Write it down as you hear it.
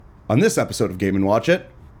On this episode of Game & Watch It,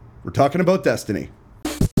 we're talking about Destiny.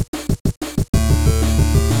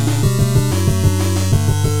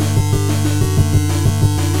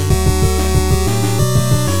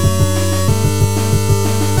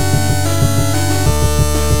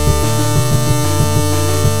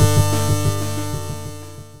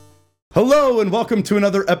 Hello and welcome to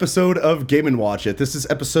another episode of Game & Watch It. This is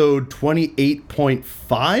episode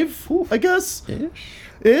 28.5, I guess?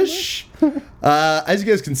 Ish. As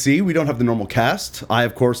you guys can see, we don't have the normal cast. I,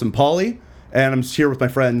 of course, am Pauly, and I'm here with my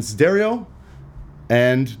friends Dario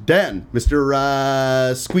and Dan,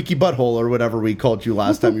 Mr. Squeaky Butthole, or whatever we called you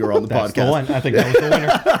last time you were on the That's podcast. the one. I think that was the winner.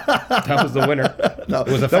 That was the winner. No,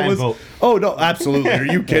 It was a that fan vote. Oh, no, absolutely. Are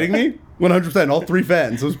you kidding me? 100%. All three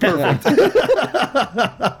fans. It was perfect.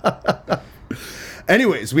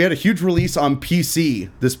 Anyways, we had a huge release on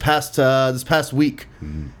PC this past week.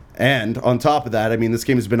 And on top of that, I mean, this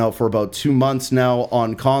game has been out for about 2 months now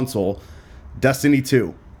on console. Destiny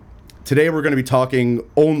 2. Today we're going to be talking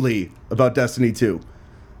only about Destiny 2.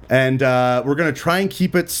 And we're going to try and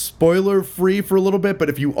keep it spoiler-free for a little bit, but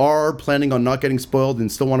if you are planning on not getting spoiled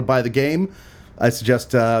and still want to buy the game, I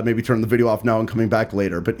suggest maybe turning the video off now and coming back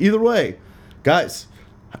later. But either way, guys,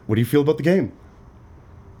 what do you feel about the game?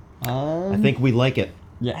 I think we like it.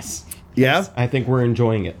 Yes. Yeah? I think we're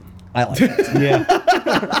enjoying it. I like it. Yeah.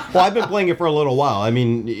 Well, I've been playing it for a little while. I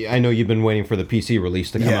mean, I know you've been waiting for the PC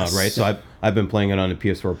release to come Yes. out, right? So I've been playing it on the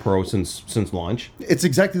PS4 Pro since launch. It's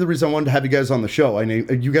exactly the reason I wanted to have you guys on the show. I know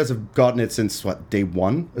you guys have gotten it since, what, day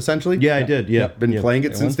one, essentially? Yeah, I did. Yeah. Been yeah. playing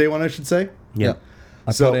it since day one, I should say? Yeah.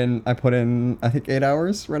 I put in I think 8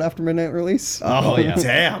 hours right after midnight release. Oh, yeah.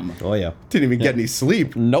 damn. Oh, yeah. Didn't even get any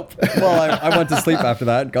sleep. Nope. Well, I went to sleep after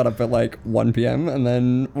that, got up at like 1 p.m. and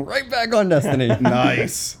then right back on Destiny.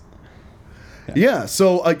 Nice. Yeah,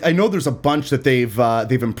 so I know there's a bunch that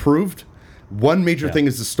they've improved. One major thing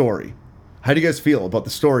is the story. How do you guys feel about the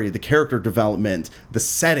story, the character development, the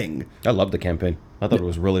setting? I love the campaign. I thought it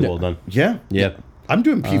was really well done. Yeah? Yeah. I'm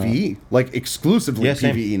doing PvE, like exclusively yeah,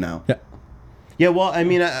 same. PvE now. Yeah. Yeah, well, I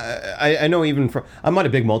mean, I know even from... I'm not a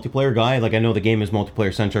big multiplayer guy. Like, I know the game is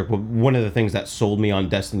multiplayer-centric, but one of the things that sold me on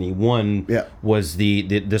Destiny 1 was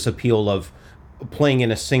this appeal of playing in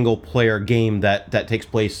a single-player game that takes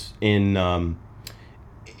place in a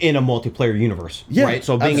multiplayer universe, right?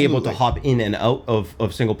 So being able to hop in and out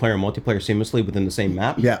of single-player and multiplayer seamlessly within the same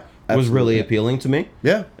map was really appealing to me.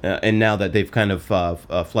 Yeah. And now that they've kind of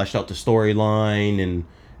fleshed out the storyline and...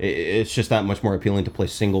 It's just that much more appealing to play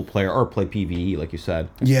single player or play PvE, like you said.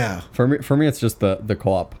 Yeah. For me, it's just the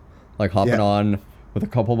co-op, like hopping on with a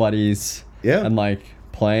couple buddies. Yeah. And like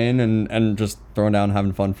playing and just throwing down,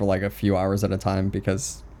 having fun for like a few hours at a time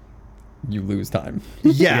because you lose time.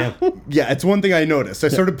 Yeah. Yeah, it's one thing I noticed. I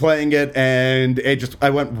started playing it and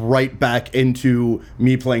I went right back into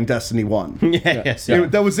me playing Destiny 1.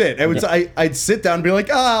 That was it. I'd sit down and be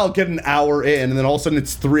like, I'll get an hour in, and then all of a sudden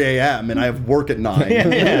it's 3 a.m. and I have work at 9.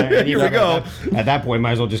 And Here we go. At that point,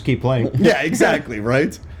 might as well just keep playing. Yeah, exactly,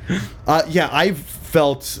 right? I've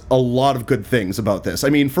felt a lot of good things about this. I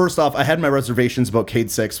mean, first off, I had my reservations about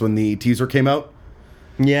Cayde 6 when the teaser came out.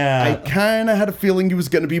 Yeah. I kind of had a feeling he was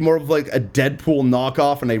going to be more of like a Deadpool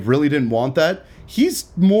knockoff, and I really didn't want that.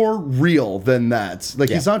 He's more real than that. Like,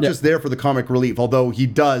 he's not just there for the comic relief, although he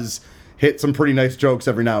does hit some pretty nice jokes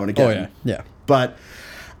every now and again. Oh, yeah. Yeah. But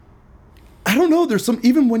I don't know. There's some,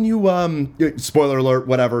 even when you, spoiler alert,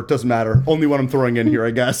 whatever, it doesn't matter. Only one I'm throwing in here, I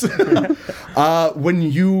guess. When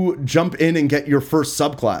you jump in and get your first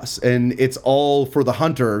subclass, and it's all for the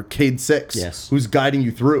hunter, Cayde 6, who's guiding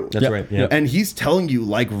you through. That's right. Yeah. And he's telling you,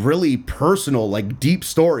 like, really personal, like, deep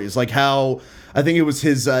stories, like how, I think it was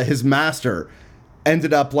his master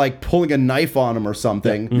ended up, like, pulling a knife on him or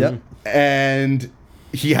something. And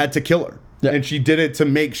he had to kill her. And she did it to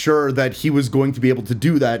make sure that he was going to be able to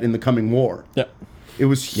do that in the coming war. It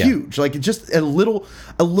was huge. Like, just a little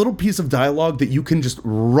piece of dialogue that you can just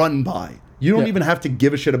run by. You don't even have to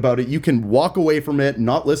give a shit about it. You can walk away from it,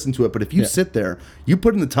 not listen to it. But if you sit there, you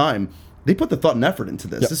put in the time, they put the thought and effort into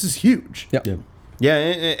this. This is huge. Yeah,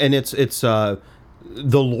 and it's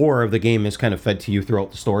the lore of the game is kind of fed to you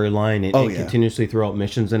throughout the storyline and continuously throughout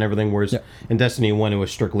missions and everything, whereas in Destiny 1 it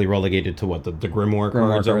was strictly relegated to what the Grimoire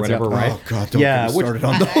cards or whatever, right? Oh god, don't get me started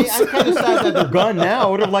on those. I'm kind of sad that they're gone now.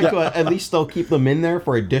 I would have liked to at least still keep them in there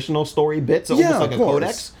for additional story bits, almost like a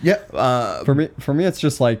codex. For me it's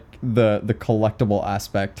just like the collectible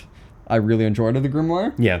aspect I really enjoyed of the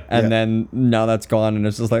Grimoire. And then now that's gone and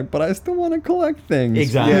it's just like, but I still want to collect things.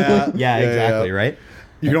 Exactly. Yeah, exactly, right?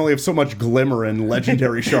 you can only have so much glimmer and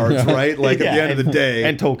legendary shards, right? Like at the end of the day.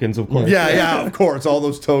 And tokens, of course. Yeah, of course. All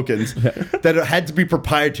those tokens that had to be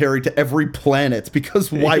proprietary to every planet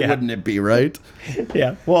because why wouldn't it be, right?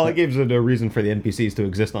 Yeah. Well, it gives it a reason for the NPCs to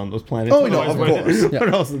exist on those planets. Oh, no, of course.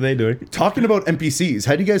 What else are they doing? Talking about NPCs,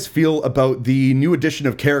 how do you guys feel about the new addition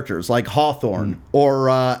of characters like Hawthorne or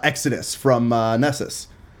Exodus from Nessus?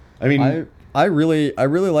 I mean... I really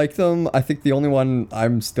like them. I think the only one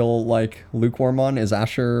I'm still like lukewarm on is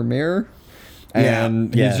Asher Mir.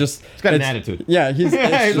 And he's just... He's got an attitude. Yeah,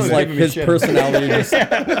 it's just like his personality just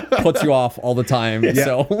puts you off all the time. Yeah.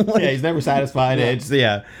 So, he's never satisfied. It's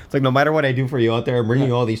like no matter what I do for you out there, I'm bringing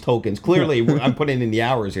you all these tokens. Clearly, I'm putting in the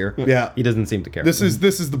hours here. Yeah. He doesn't seem to care. This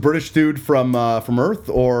is the British dude from Earth,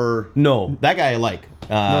 or... No, that guy I like.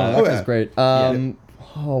 No, that guy's great.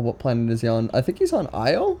 Oh, what planet is he on? I think he's on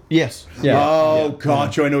Io. Yes. Yeah. Oh,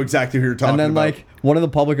 gotcha. I know exactly who you're talking about. And then, like, one of the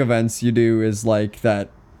public events you do is, like, that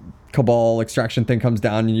Cabal extraction thing comes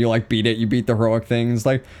down and you, like, beat it. You beat the heroic things.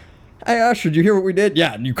 Like, hey, Ash, did you hear what we did?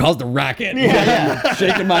 Yeah, and you caused a racket. Yeah.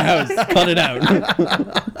 Shaking my house. Cut it out.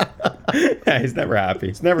 Yeah, he's never happy.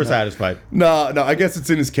 He's never satisfied. No, I guess it's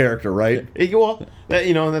in his character, right? Well,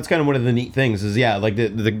 that's kind of one of the neat things is, like the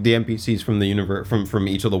NPCs from the universe, from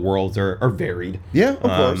each of the worlds are varied. Yeah, of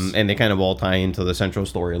course. And they kind of all tie into the central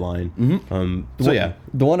storyline. Mm-hmm.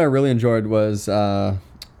 The one I really enjoyed was, I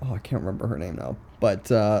can't remember her name now, but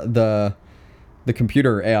the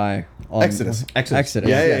computer AI on Exodus.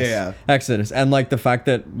 Yeah. Exodus. And like the fact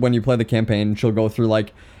that when you play the campaign, she'll go through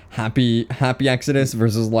like happy Exodus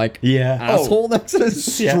versus like asshole Exodus.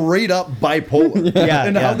 Straight up bipolar.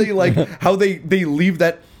 And how they leave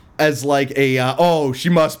that as like a she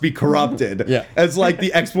must be corrupted. As like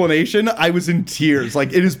the explanation. I was in tears.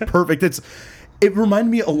 Like it is perfect. It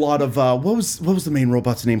reminded me a lot of what was the main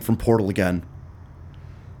robot's name from Portal again?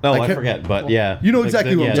 Oh, I forget, but yeah. You know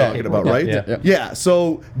exactly what I'm talking about, right? Yeah,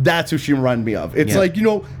 so that's who she reminded me of. It's like,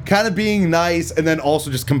 kind of being nice and then also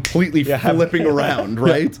just completely flipping around,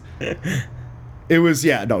 right? It was,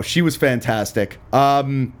 she was fantastic.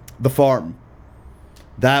 The farm.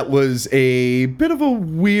 That was a bit of a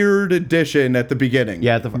weird addition at the beginning.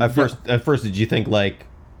 Yeah, at first, did you think like...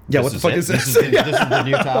 Yeah, what the fuck is this? This is the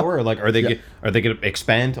new tower? Or like, are they going to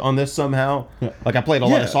expand on this somehow? Like, I played a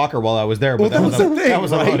lot of soccer while I was there, but that was the thing, that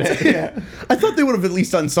was right? about it. I thought they would have at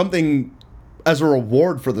least done something as a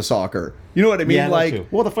reward for the soccer. You know what I mean? Yeah, like,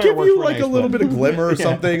 the give you like nice, a little bit of glimmer or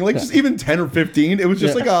something. Like, just even 10 or 15. It was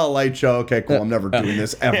just like, light show. Okay, cool. I'm never doing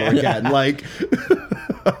this ever again. Like...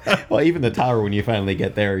 Well, even the tower, when you finally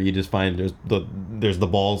get there, you just find there's the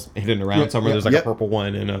balls hidden around somewhere. There's like a purple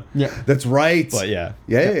one and a... Yeah, that's right. But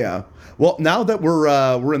Yeah. Well, now that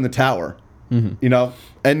we're in the tower,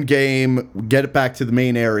 end game, get it back to the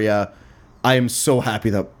main area, I am so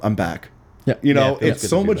happy that I'm back. Yeah. It's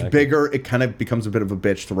so much bigger. It kind of becomes a bit of a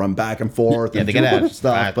bitch to run back and forth. Yeah, and they gotta add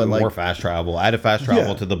stuff, but more fast travel. Add a fast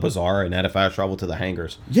travel to the bazaar and add a fast travel to the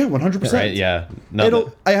hangars. Yeah, 100%. Right? Yeah.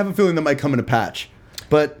 I have a feeling that might come in a patch,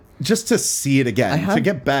 but just to see it again, to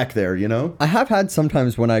get back there, I have had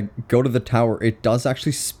sometimes when I go to the tower, it does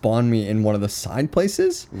actually spawn me in one of the side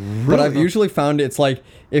places. Really? But I've usually found it's like,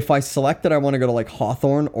 if I select that I want to go to like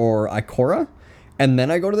Hawthorne or Ikora, and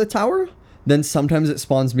then I go to the tower, then sometimes it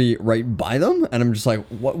spawns me right by them, and I'm just like,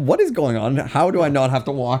 what is going on? How do I not have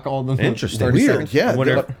to walk all the Interesting. Weird, seconds?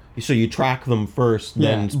 yeah. So you track them first,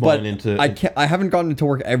 then spawn into... I haven't gotten it to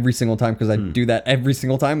work every single time, because I do that every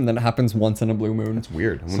single time, and then it happens once in a blue moon. That's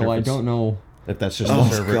weird. I don't know... If that's just the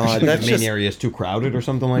server. That main area is too crowded or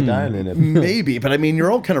something like that. And maybe, but I mean,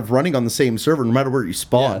 you're all kind of running on the same server no matter where you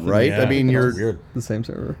spawn, right? Yeah, I mean, you're... Weird. The same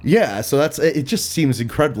server. Yeah, so it just seems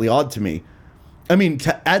incredibly odd to me. I mean,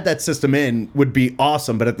 to add that system in would be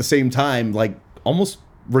awesome, but at the same time, like, almost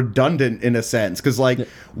redundant in a sense. Because, like,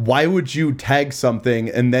 why would you tag something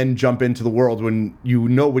and then jump into the world when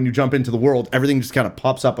when you jump into the world, everything just kind of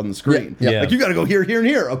pops up on the screen? Yeah. Like, you got to go here, here, and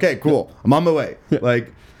here. Okay, cool. I'm on my way.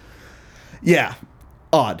 Like,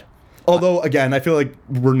 odd. Although, again, I feel like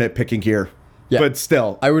we're nitpicking here. Yeah. But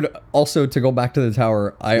still. I would also, to go back to the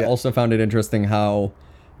tower, I also found it interesting how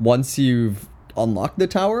once you've unlock the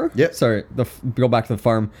tower. Sorry, go back to the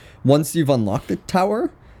farm. Once you've unlocked the tower,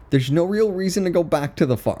 there's no real reason to go back to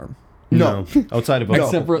the farm. No. Outside of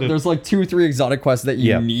except for there's like 2 or 3 exotic quests that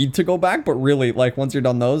you need to go back, but really, like, once you're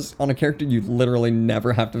done those on a character, you literally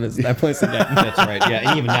never have to visit that place again. That's right. Yeah,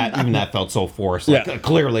 and even that felt so forced. Like,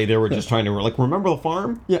 clearly they were just trying to remember the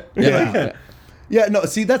farm. Yeah, no,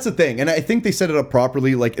 see, that's the thing. And I think they set it up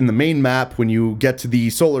properly. Like, in the main map, when you get to the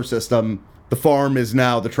solar system, the farm is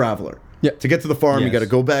now the traveler. Yeah. To get to the farm, you got to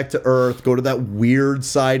go back to Earth, go to that weird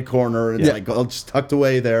side corner. It's like, just tucked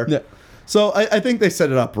away there. Yeah. So I think they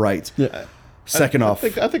set it up right. Yeah. Second off,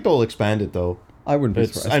 I think they'll expand it though. I wouldn't be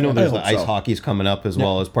surprised. I know there's I the hope ice so. hockey's coming up as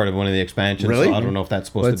well as part of one of the expansions. Really? So I don't know if that's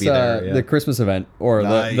supposed Well, to it's be there. Yeah. the Christmas event or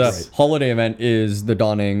Nice. the Right. holiday event is the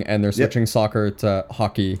dawning, and they're switching soccer to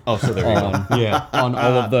hockey. Oh, so there you go. Yeah. on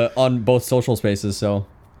all of on both social spaces. So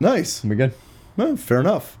nice. we good. Well, fair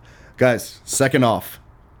enough. Guys, second off,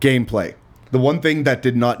 gameplay. The one thing that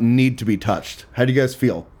did not need to be touched. How do you guys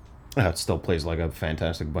feel? It still plays like a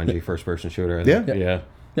fantastic Bungie first-person shooter. I Yeah? think. Yeah.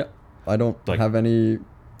 Yeah, I don't Like- have any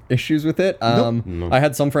issues with it. I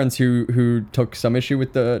had some friends who took some issue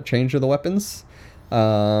with the change of the weapons.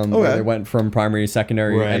 Where they went from primary,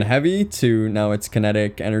 secondary, Right. and heavy to now it's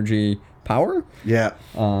kinetic, energy, power. Yeah.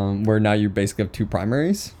 Where now you basically have two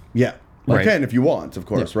primaries. Yeah. You Right. can if you want, of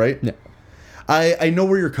course, right? Yeah. I know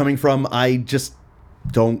where you're coming from. I just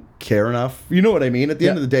don't care enough. You know what I mean? At the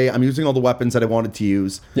end Yeah. of the day, I'm using all the weapons that I wanted to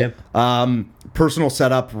use. Yep. Personal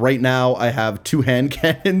setup right now, I have 2 hand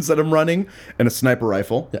cannons that I'm running and a sniper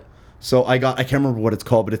rifle. Yeah. So I can't remember what it's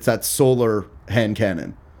called, but it's that solar hand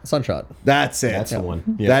cannon. Sunshot. That's it. That's the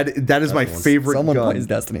one. Yeah. That is my favorite Someone gun. plays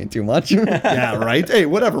Destiny too much. Yeah, right. Hey,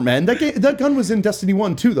 whatever, man. That gun was in Destiny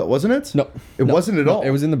 1 too, though, wasn't it? No, it wasn't at all. It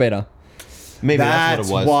was in the beta. Maybe That's that's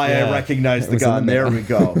what it was. why Yeah. I recognize the was in gun. the There beta. we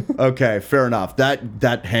go. Okay, fair enough. That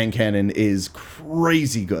hand cannon is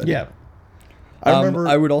crazy good. Yeah. I remember.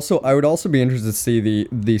 I would also be interested to see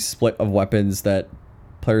the split of weapons that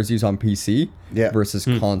players use on PC versus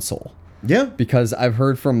console. Yeah. Because I've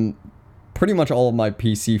heard from pretty much all of my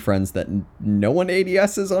PC friends that no one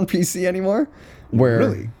ADSs on PC anymore. Where,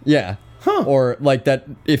 Really? Yeah. Huh. Or like that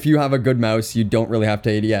if you have a good mouse, you don't really have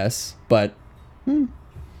to ADS. But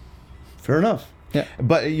Fair enough. yeah.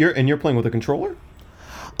 But you're playing with a controller?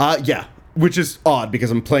 Yeah. Which is odd because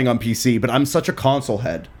I'm playing on PC, but I'm such a console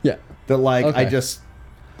head Yeah. that like Okay.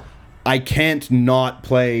 I can't not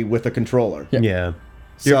play with a controller. Yeah. Yeah.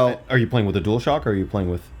 So Are you playing with a DualShock or are you playing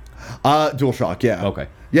with? DualShock, yeah. Okay.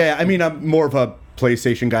 Yeah, I mean I'm more of a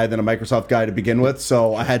PlayStation guy than a Microsoft guy to begin with,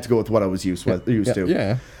 so I had to go with what I was used to.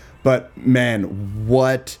 Yeah. But man,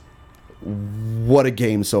 what a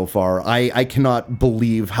game so far. I cannot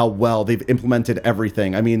believe how well they've implemented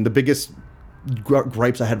everything. I mean, the biggest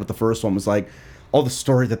gripes I had with the first one was like all the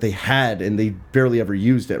story that they had and they barely ever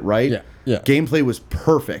used it, right? Yeah, yeah. Gameplay was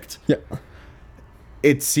perfect. Yeah.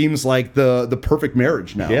 It seems like the perfect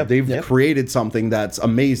marriage now. Yeah. They've Yeah. created something that's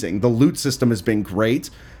amazing. The loot system has been great.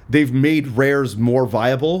 They've made rares more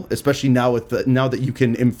viable, especially now now that you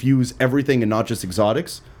can infuse everything and not just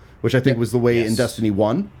exotics, which I think was the way in Yes. Destiny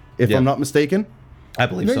 1, if Yeah. I'm not mistaken. I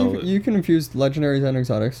believe No, so. you can infuse legendaries and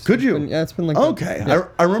exotics. Could you? It's been like that. Okay. Yeah.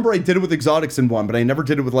 I remember I did it with exotics in 1, but I never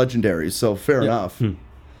did it with legendaries, so fair enough.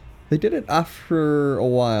 They did it after a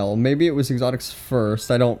while. Maybe it was exotics first.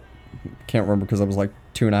 Can't remember because it was like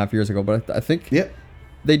 2.5 years ago. But I think Yeah.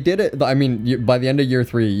 they did it. I mean, by the end of year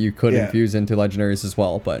 3, you could Yeah. infuse into legendaries as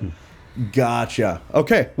well. But Gotcha.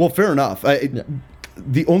 Okay. Well, fair enough.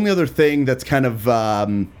 The only other thing that's kind of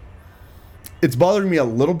it's bothering me a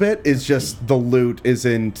little bit is just the loot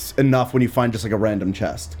isn't enough when you find just like a random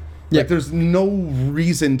chest. Yeah. Like there's no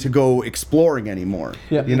reason to go exploring anymore.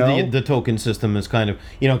 Yeah. You know? The token system is kind of,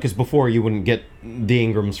 because before you wouldn't get the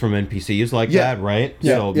engrams from NPCs like Yeah. that, right?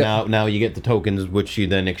 Yeah. So Yeah. now you get the tokens, which you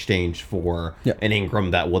then exchange for Yeah. an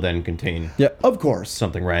engram that will then contain yeah, Of course.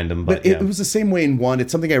 something random. But, But it was the same way in 1.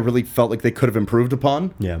 It's something I really felt like they could have improved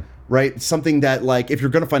upon. yeah. Right? Something that like if you're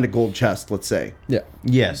going to find a gold chest, let's say, yeah,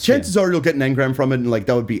 Yes. chances are you'll get an engram from it and like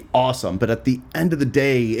that would be awesome, but at the end of the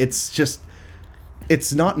day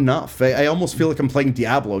it's not enough. I almost feel like I'm playing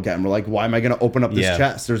Diablo again. We're like, why am I going to open up this Yeah.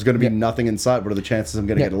 chest? There's going to be Yeah. nothing inside. What are the chances I'm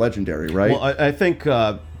going to Yeah. get a legendary, right? Well, I think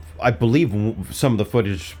I believe some of the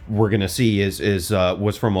footage we're gonna see is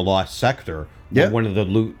was from a lost sector. Yeah. One of the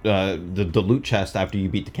loot the loot chest after you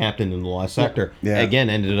beat the captain in the lost sector Yeah. again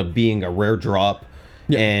ended up being a rare drop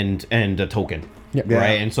Yeah. and a token. Yeah.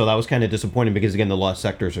 Right, Yeah. and so that was kind of disappointing because again the lost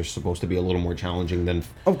sectors are supposed to be a little more challenging than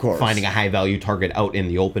Of course. finding a high value target out in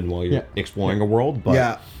the open while you're Yeah. exploring a world. But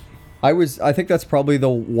yeah. I think that's probably the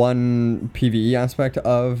one PvE aspect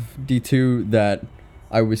of D2 that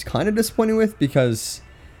I was kind of disappointed with because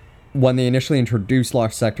when they initially introduced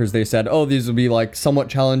lost sectors, they said, "Oh, these will be like somewhat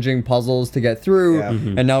challenging puzzles to get through," Yeah.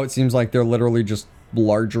 and now it seems like they're literally just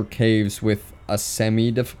larger caves with a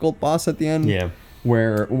semi-difficult boss at the end. Yeah.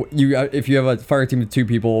 Where if you have a fire team of 2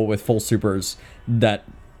 people with full supers, that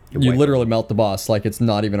you wipe literally melt the boss like it's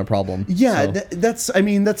not even a problem. Yeah, So- that's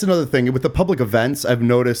another thing. With the public events, I've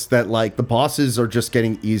noticed that like the bosses are just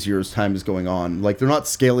getting easier as time is going on. Like they're not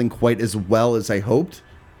scaling quite as well as I hoped.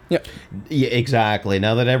 Yeah. Yeah, exactly.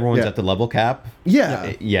 Now that everyone's Yeah. at the level cap, Yeah.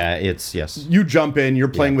 it's yes. You jump in, you're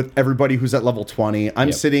playing with everybody who's at level 20. I'm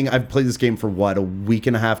Yep. sitting, I've played this game for what, a week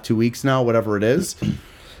and a half, 2 weeks now, whatever it is.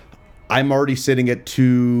 I'm already sitting at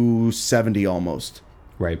 270 almost,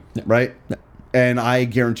 Right. right? And I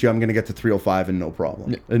guarantee you I'm going to get to 305 in no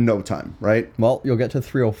problem, in no time, right? Well, you'll get to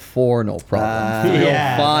 304, no problem.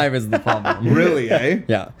 Yeah. 305 is the problem. Really, eh?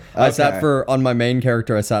 Yeah. I sat Okay. on my main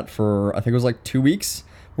character, I sat for, I think it was like 2 weeks,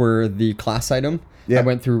 where the class item, Yeah. I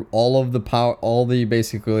went through all the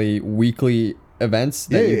basically weekly events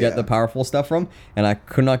that you get the powerful stuff from, and I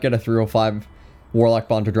could not get a 305 Warlock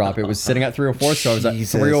Bond to drop. It was sitting at 304, so I was at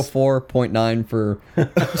Jesus. 304.9 for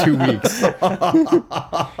 2 weeks.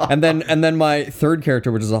 and then my third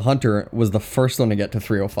character, which is a hunter, was the first one to get to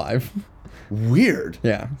 305. Weird.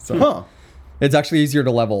 Yeah. So Huh. it's actually easier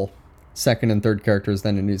to level second and third characters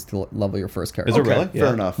than it is to level your first character. Is it Okay, really? fair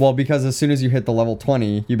Yeah. enough. Well, because as soon as you hit the level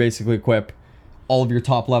 20, you basically equip all of your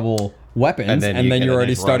top level weapons, And and then then, you get you're a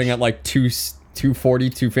already nice starting rush. at like 240,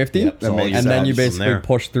 250. Yep, that makes and then you sense. basically From there.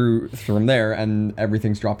 push through from there, and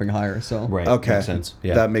everything's dropping higher. So Right. Okay. Makes sense.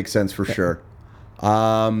 Yeah. That makes sense for sure.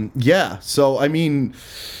 Yeah. So, I mean,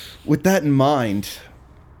 with that in mind,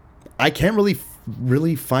 I can't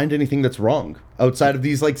really find anything that's wrong outside of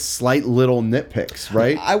these like slight little nitpicks,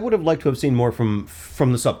 right? I would have liked to have seen more from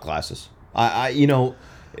the subclasses. I you know,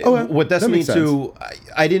 Oh, yeah. with That Destiny makes 2,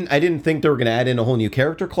 I didn't think they were going to add in a whole new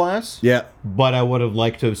character class. Yeah. But I would have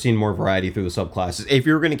liked to have seen more variety through the subclasses. If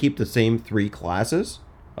you were going to keep the same 3 classes,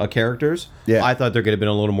 characters, Yeah. I thought there could have been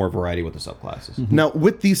a little more variety with the subclasses. Now,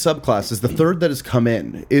 with these subclasses, the third that has come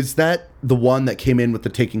in, is that the one that came in with the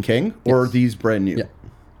Taken King, or are these brand new? Yeah.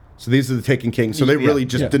 So these are the Taken King. So they Yeah. really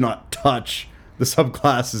just Yeah. did not touch the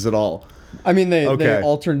subclasses at all. I mean, they Okay.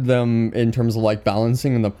 altered them in terms of like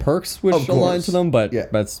balancing and the perks which Of align course. to them, but Yeah.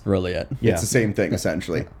 that's really it. Yeah. It's the same thing,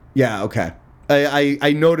 essentially. Yeah, okay.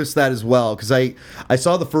 I noticed that as well, because I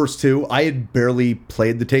saw the first 2. I had barely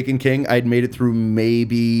played the Taken King. I had made it through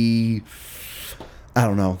maybe, I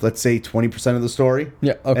don't know, let's say 20% of the story.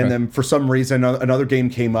 Yeah, okay. And then for some reason, another game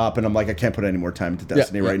came up, and I'm like, I can't put any more time into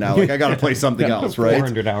Destiny right now. Like, I got to play something else, right?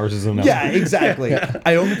 400 hours is enough. Yeah, exactly.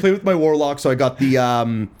 I only play with my Warlock, so I got the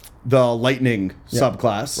Lightning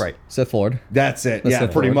subclass. Right. Sith Lord. That's it. That's Yeah,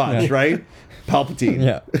 Sith pretty Lord, much, yeah. right? Palpatine.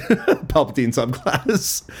 Yeah. Palpatine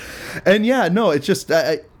subclass. And yeah, no, it's just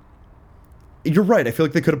you're right. I feel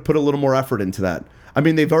like they could have put a little more effort into that. I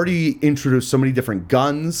mean, they've already introduced so many different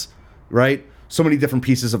guns, right? So many different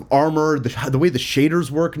pieces of armor. The way the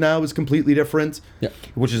shaders work now is completely different. Yeah.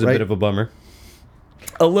 Which is a Right. bit of a bummer.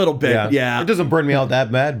 A little bit, yeah. It doesn't burn me out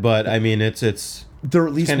that bad, but I mean, it's They're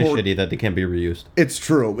at least kind of more. shitty that they can't be reused. It's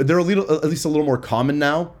true. They're at least a little more common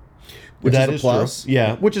now, which That is a plus. true.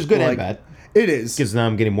 Yeah, which is good Like, and bad. It is. Because now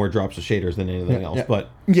I'm getting more drops of shaders than anything else. yeah. But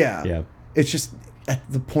Yeah. Yeah. It's just at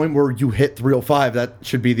the point where you hit 305, that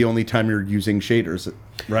should be the only time you're using shaders,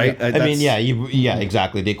 right? I mean, yeah,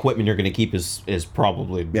 exactly. The equipment you're going to keep is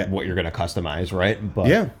probably Yeah. what you're going to customize, right? But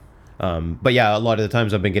Yeah. but yeah, a lot of the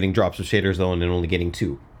times I've been getting drops of shaders though, and then only getting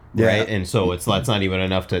 2, Yeah. right? And so that's not even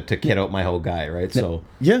enough to kit out my whole guy, right? So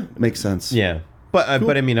Yeah, makes sense. yeah, but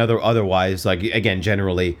I mean, otherwise, like again,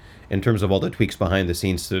 generally. In terms of all the tweaks behind the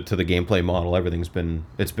scenes to the gameplay model, everything's been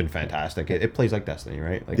fantastic. It plays like Destiny,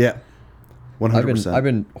 right? Like, Yeah. 100%. I've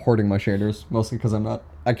been hoarding my shaders mostly because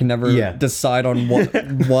I can never Yeah. decide on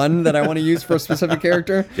one that I want to use for a specific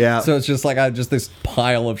character. Yeah. So it's just like I have just this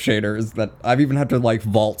pile of shaders that I've even had to like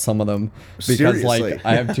vault some of them because Seriously? like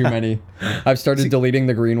I have too many. I've started deleting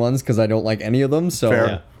the green ones because I don't like any of them. So Fair.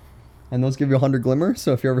 Yeah. and those give you 100 glimmer.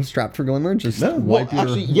 So if you're ever strapped for glimmer, just No, Well, wipe your.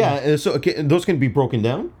 actually, yeah. So okay, those can be broken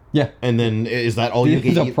down. Yeah. And then is that all you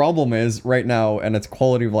The, can? the problem is right now, and it's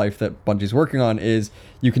quality of life that Bungie's working on, is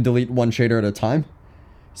you can delete one shader at a time.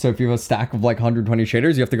 So if you have a stack of like 120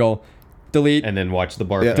 shaders, you have to go delete, And then watch the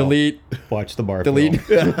bar. Yeah. fill. delete, Watch the bar. delete.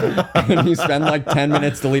 fill. And you spend like 10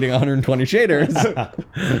 minutes deleting 120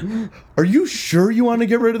 shaders. Are you sure you want to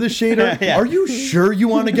get rid of the shader? Yeah. Are you sure you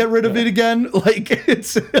want to get rid of it again? Like,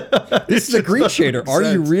 it's... This is a green shader. Are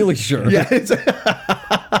you really sure? Yeah, it's...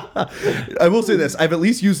 I will say this. I've at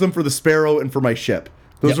least used them for the Sparrow and for my ship.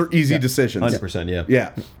 Those Yeah. are easy Yeah. decisions. 100%. Yeah. Yeah.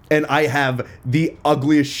 And I have the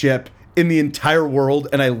ugliest ship in the entire world,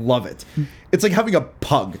 and I love it. It's like having a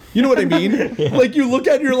pug. You know what I mean? Like, you look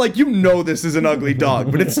at it, and you're like, you know this is an ugly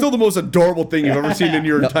dog, but it's still the most adorable thing you've ever seen in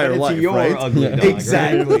your entire But it's life, your right? ugly dog, right?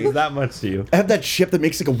 Exactly. It's that much to you. I have that ship that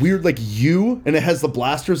makes like a weird like U, and it has the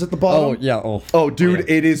blasters at the Oh, bottom. yeah. Oh, Oh, dude,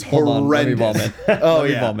 it is hold on. Let me horrendous. vomit. Oh Let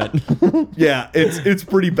me yeah, vomit. yeah. It's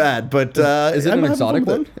pretty bad, but Is it I'm an having fun exotic with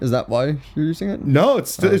one? it. Is that why you're using it? No,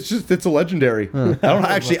 it's just a legendary.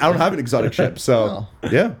 I don't have an exotic ship, so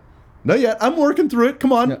yeah. Not yet. I'm working through it.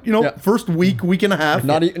 Come on, first week and a half.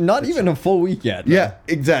 Not even a full week yet. Yeah,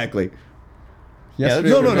 exactly. Yesterday,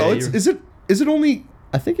 No. Is it only?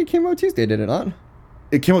 I think it came out Tuesday, did it not?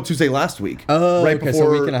 It came out Tuesday last week. Oh, okay, so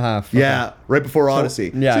a week and a half. Yeah, right before Odyssey.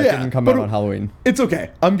 It didn't come out on Halloween. It's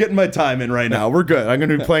okay. I'm getting my time in right now. We're good. I'm going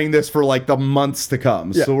to be playing this for like the months to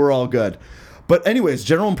come, so we're all good. But anyways,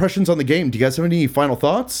 general impressions on the game. Do you guys have any final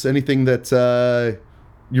thoughts? Anything that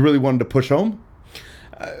you really wanted to push home?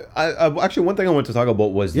 Actually, one thing I wanted to talk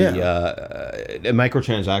about was the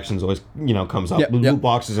microtransactions. Always, comes up. Loot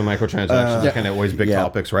boxes and microtransactions are kind of always big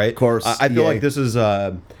topics, right? Of course. I feel like this is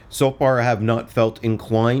so far I have not felt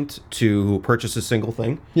inclined to purchase a single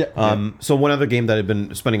thing. So one other game that I've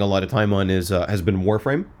been spending a lot of time on has been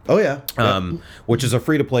Warframe. Oh yeah. Which is a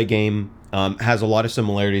free to play game. Has a lot of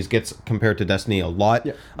similarities. Gets compared to Destiny a lot.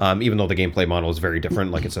 Even though the gameplay model is very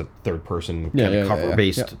different, like it's a third person kind of cover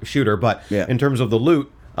based shooter. But in terms of the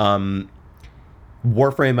loot,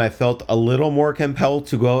 Warframe, I felt a little more compelled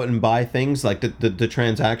to go out and buy things. Like the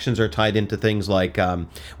transactions are tied into things like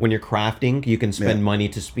when you're crafting, you can spend money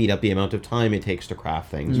to speed up the amount of time it takes to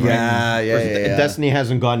craft things. Right? Destiny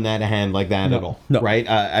hasn't gotten out of hand like that at all. Right?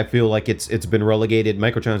 I feel like it's been relegated.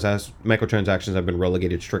 Microtransactions have been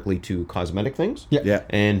relegated strictly to cosmetic things.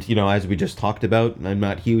 And as we just talked about, I'm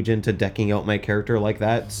not huge into decking out my character like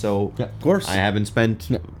that. So of course, I haven't spent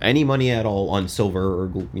any money at all on silver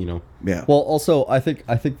or Yeah. Well, also, I think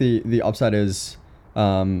the upside is,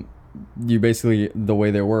 you basically, the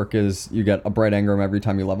way they work is you get a bright engram every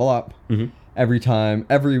time you level up. At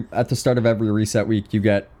the start of every reset week, you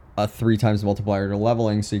get a 3 times multiplier to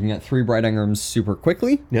leveling, so you can get 3 bright engrams super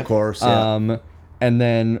quickly. Of course. Yeah. And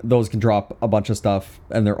then those can drop a bunch of stuff,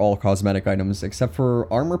 and they're all cosmetic items except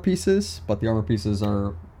for armor pieces. But the armor pieces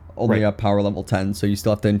are only a power level 10, so you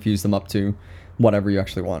still have to infuse them up to whatever you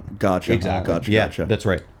actually want. Gotcha. Exactly. Gotcha. That's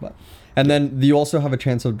right. And then you also have a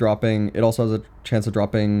chance of dropping. It also has a chance of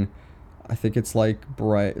dropping. I think it's like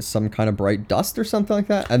some kind of bright dust or something like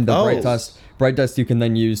that. And the bright dust you can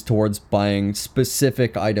then use towards buying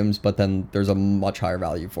specific items, but then there's a much higher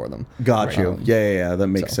value for them. Got you. Yeah. That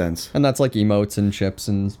makes sense. And that's like emotes and ships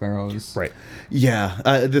and sparrows. Right.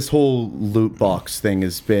 Yeah. This whole loot box thing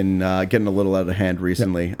has been getting a little out of hand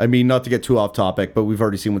recently. I mean, not to get too off topic, but we've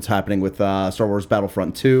already seen what's happening with Star Wars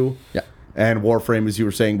Battlefront 2. Yeah. And Warframe, as you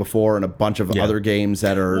were saying before, and a bunch of other games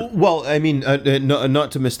that are... Well, I mean,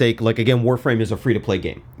 not to mistake, like, again, Warframe is a free-to-play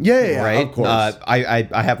game. Yeah, right? Of course. I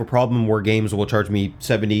have a problem where games will charge me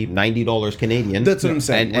 $70, $90 Canadian. That's what I'm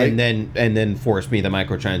saying, and then force me the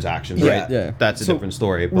microtransactions, right? Yeah. That's a different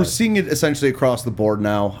story. We're seeing it essentially across the board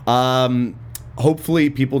now. Hopefully,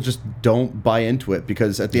 people just don't buy into it,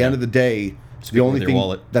 because at the end of the day, the only thing...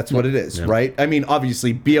 Wallet. That's what it is, right? I mean,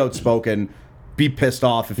 obviously, be outspoken... Be pissed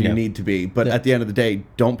off if you need to be, but at the end of the day,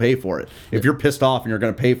 don't pay for it. If you're pissed off and you're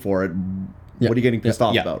going to pay for it, what are you getting pissed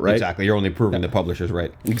off about, right? Exactly. You're only proving the publisher's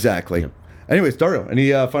right. Exactly. Anyways, Dario,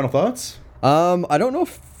 any final thoughts? I don't know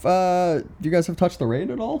if you guys have touched the raid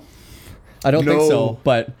at all. I don't think so,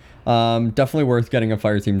 but definitely worth getting a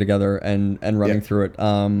fire team together and running through it.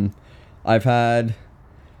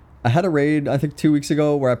 I had a raid, I think 2 weeks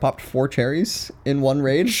ago, where I popped 4 cherries in one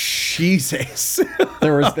raid. Jesus.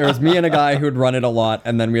 There was me and a guy who had run it a lot,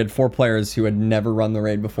 and then we had 4 players who had never run the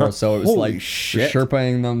raid before, so it was like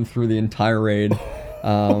Sherpaing them through the entire raid.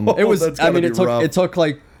 It was, I mean, it took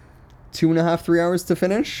like 2.5, 3 hours to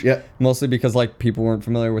finish. Yeah. Mostly because like people weren't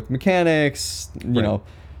familiar with mechanics. You know,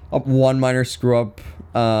 one minor screw up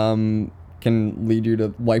can lead you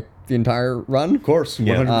to wipe the entire run. Of course,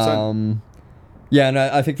 100%. Yeah, and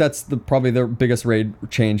I think that's probably the biggest raid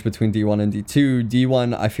change between D1 and D2.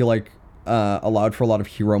 D1, I feel like, allowed for a lot of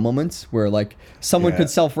hero moments where, like, someone could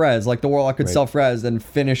self-res, like the Warlock could self-res and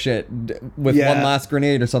finish it with one last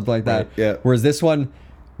grenade or something like that. Whereas this one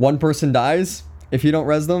person dies. If you don't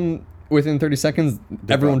res them within 30 seconds,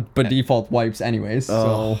 everyone by default wipes anyways.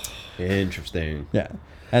 So interesting. Yeah.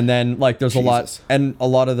 And then, like, there's a lot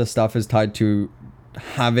of the stuff is tied to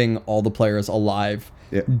having all the players alive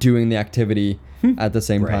doing the activity at the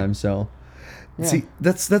same time. So see,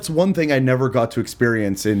 that's one thing I never got to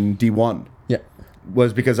experience in D1.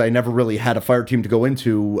 Was because I never really had a fire team to go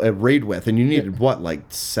into a raid with, and you needed what, like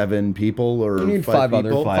 7 people or you need 5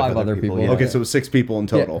 people? Five other people. Okay, so it was 6 people in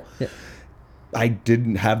total. I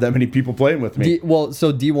didn't have that many people playing with me.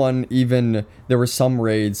 So D1, even there were some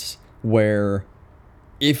raids where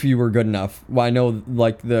if you were good enough, well, I know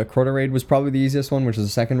like the Crota raid was probably the easiest one, which is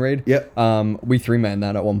the second raid. We 3-man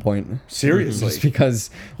that at one point. Seriously, just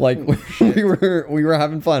because like we were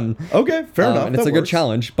having fun. Okay, fair enough. And it's a good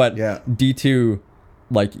challenge, but D2,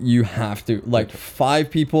 like you have to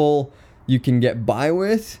 5 people you can get by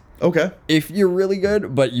with. Okay. if you're really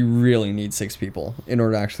good, but you really need 6 people in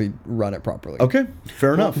order to actually run it properly. Okay.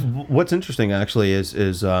 Fair enough. What's interesting actually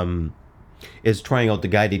is trying out the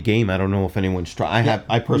guided game. I don't know if anyone's tried.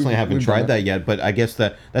 I personally haven't we've done tried it. that yet, but I guess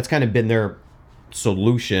that's kind of been their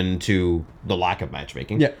solution to the lack of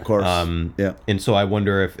matchmaking. Yeah. Of course. Yeah. And so I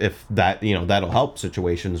wonder if that, that'll help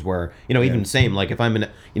situations where, even same, like if I'm in,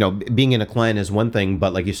 being in a clan is one thing,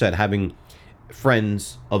 but like you said, having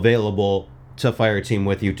friends available to fire a team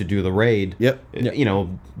with you to do the raid. Yep.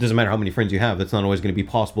 Doesn't matter how many friends you have. It's not always going to be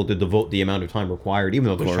possible to devote the amount of time required, even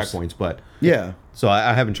though there's course. checkpoints. But Yeah. so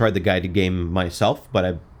I haven't tried the guided game myself,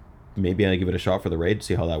 but maybe I give it a shot for the raid,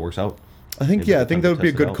 see how that works out. I think Maybe I time think to that would be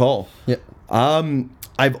a test it good out. call. Yeah.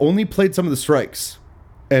 I've only played some of the strikes,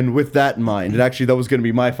 and with that in mind, and actually that was going to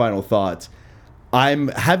be my final thought. I'm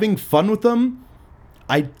having fun with them.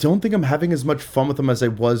 I don't think I'm having as much fun with them as I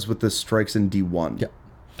was with the strikes in D1. Yeah.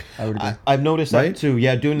 I would agree. I've noticed Right? that too.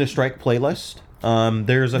 Yeah, doing the strike playlist.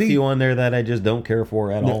 There's a few on there that I just don't care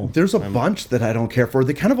for at all. There's a bunch that I don't care for.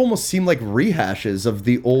 They kind of almost seem like rehashes of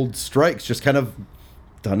the old strikes, just kind of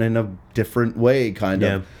done in a different way, kind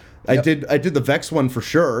of. I did the Vex one for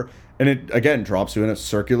sure, and it again drops you in a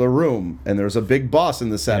circular room, and there's a big boss in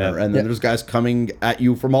the center, Yeah. and then there's guys coming at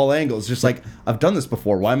you from all angles. Just like, I've done this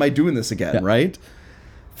before. Why am I doing this again? Right?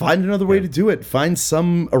 Find another way to do it. Find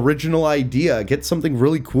some original idea. Get something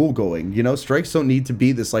really cool going. Strikes don't need to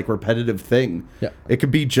be this like repetitive thing. Yeah. It could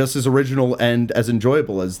be just as original and as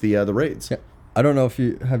enjoyable as the raids. Yeah. I don't know if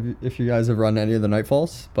you guys have run any of the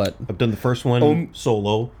Nightfalls, but I've done the first one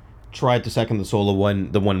solo. Tried the second, the solo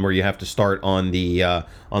one, the one where you have to start on the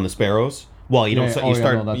Sparrows. Well, you don't. Yeah, You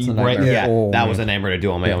start that's a right. nightmare. Yeah, Oh, that man. was a nightmare to do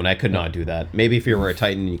on my own. I could not do that. Maybe if you were a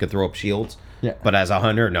Titan, you could throw up shields. Yeah. But as a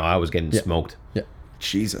hunter, no, I was getting smoked. yeah.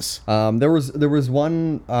 Jesus. There was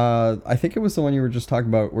one. I think it was the one you were just talking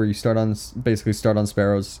about, where you basically start on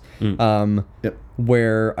Sparrows. Yep.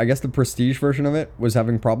 Where I guess the prestige version of it was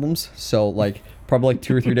having problems. So like probably like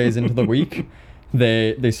 2 or 3 days into the week,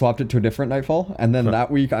 they swapped it to a different Nightfall, and then that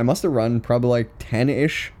week I must have run probably like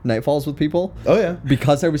 10-ish Nightfalls with people. Oh yeah.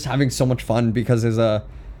 Because I was having so much fun, because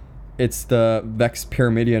it's the Vex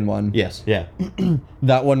Pyramidion one. Yes. Yeah.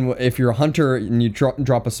 That one, if you're a hunter and you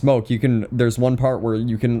drop a smoke, there's one part where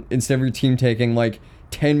you can, instead of your team taking like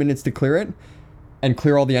 10 minutes to clear it and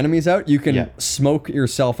clear all the enemies out, you can smoke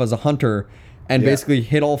yourself as a hunter and basically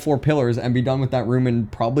hit all 4 pillars and be done with that room in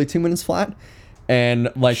probably 2 minutes flat. And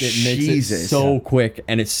like, it makes it so quick,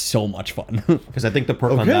 and it's so much fun. Because I think the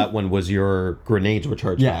perk on that one was your grenades were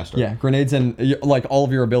charged faster. Yeah, grenades and like all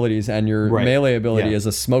of your abilities, and your melee ability is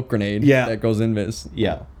a smoke grenade that goes invis.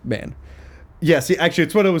 Yeah. Man. Yeah, see, actually,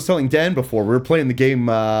 it's what I was telling Dan before. We were playing the game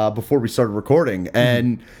before we started recording,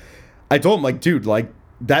 and I told him, like, dude, like,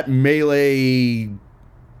 that melee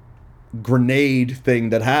grenade thing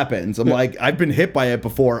that happens, I'm like, I've been hit by it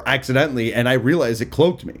before accidentally, and I realized it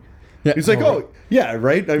cloaked me. Yeah. He's like, oh, yeah,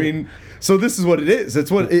 right? I mean, so this is what it is. It's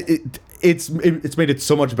what it's made it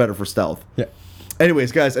so much better for stealth. Yeah.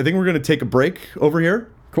 Anyways, guys, I think we're going to take a break over here.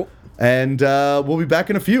 Cool. And we'll be back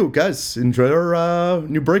in a few. Guys, enjoy our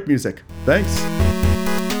new break music. Thanks.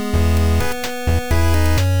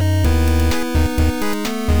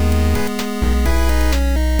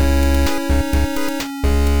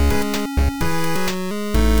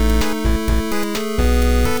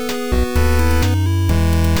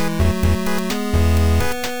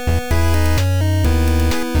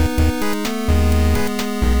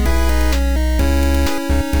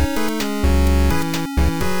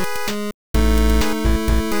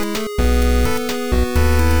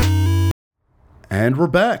 And we're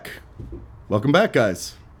back. Welcome back,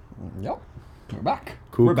 guys. Yep. We're back.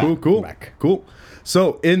 Cool, We're cool, back. cool. We're back. Cool.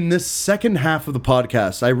 So, in this second half of the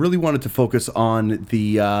podcast, I really wanted to focus on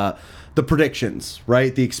the predictions,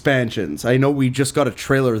 right? The expansions. I know we just got a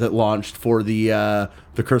trailer that launched for the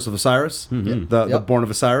Curse of Osiris, the Born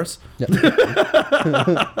of Osiris. Yep.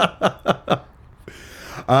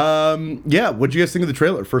 What'd you guys think of the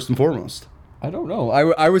trailer, first and foremost? I don't know.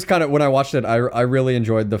 I was kind of, when I watched it, I really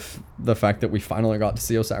enjoyed the fact that we finally got to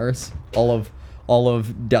see Osiris. All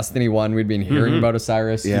of Destiny 1, we'd been hearing about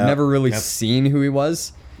Osiris. Yeah. You'd never really seen who he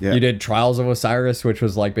was. Yeah. You did Trials of Osiris, which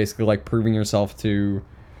was like basically like proving yourself to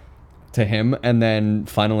him, and then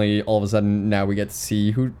finally all of a sudden now we get to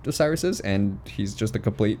see who Osiris is, and he's just a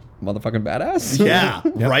complete motherfucking badass. Yeah,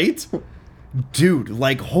 right? Dude,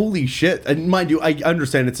 like, holy shit. And mind you, I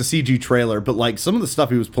understand it's a CG trailer, but like some of the stuff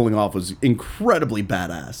he was pulling off was incredibly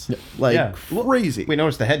badass. Like, crazy. We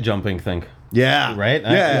noticed the head jumping thing. Yeah. Right?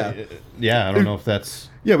 Yeah. I don't know if that's...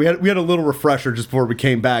 Yeah, we had a little refresher just before we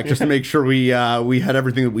came back, just to make sure we had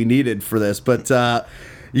everything that we needed for this. But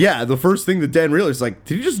Yeah, the first thing that Dan realized is like,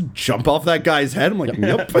 did he just jump off that guy's head? I'm like,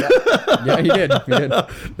 yep. Yeah, he did. He did.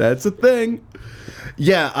 That's a thing.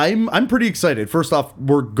 Yeah, I'm pretty excited. First off,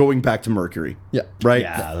 we're going back to Mercury. Yeah. Right?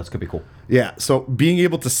 Yeah, that's gonna be cool. Yeah, so being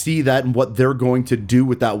able to see that and what they're going to do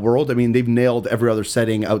with that world, I mean, they've nailed every other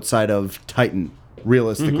setting outside of Titan,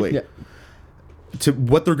 realistically. Yeah. To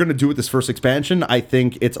what they're going to do with this first expansion, I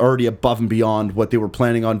think it's already above and beyond what they were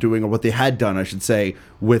planning on doing, or what they had done, I should say,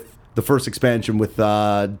 with the first expansion with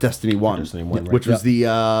Destiny 1. Destiny 1, right. Which was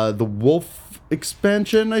the Wolf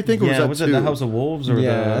expansion, I think, or Yeah, was was that it the 2? House of Wolves or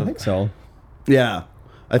Yeah, the? I think so. Yeah,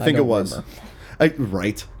 I think it don't was. remember.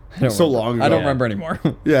 Right. I don't So remember. long ago. I don't remember anymore.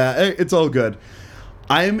 Yeah, it's all good.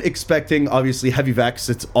 I'm expecting, obviously, Heavy Vex.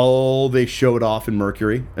 It's all they showed off in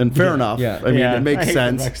Mercury, and fair enough. yeah. I mean, Yeah, it makes I hate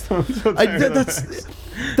sense. the Vex Stones. I'm so tired of the Vex.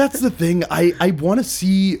 That's the thing. I want to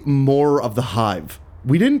see more of the Hive.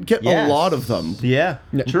 We didn't get Yes. a lot of them, Yeah,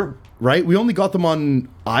 true. right? We only got them on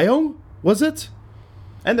Io, was it?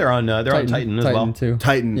 And they're on Titan as well. too.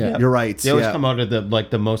 Titan. Yeah. You're right. They always yeah. come out of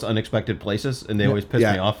the most unexpected places, and they always piss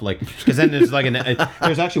Yeah. me off. Like, because then there's like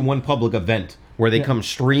there's actually one public event where they come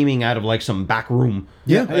streaming out of like some back room.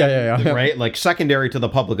 Yeah. Yeah. Right, like secondary to the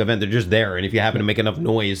public event, they're just there, and if you happen to make enough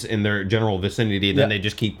noise in their general vicinity, then Yeah. they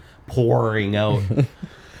just keep pouring out.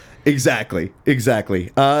 Exactly.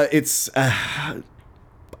 It's.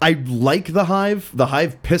 I like the Hive. The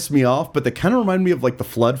Hive pissed me off, but they kind of remind me of like the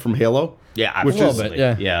Flood from Halo. Yeah, Which is- absolutely.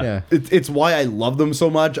 Yeah. It's why I love them so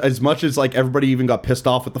much. As much as like everybody even got pissed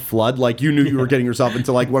off with the Flood, like you knew you were getting yourself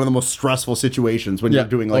into like one of the most stressful situations when Yeah. you're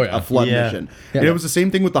doing like Oh, yeah. a Flood Yeah. mission. Yeah. And it was the same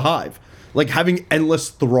thing with the Hive. Like having endless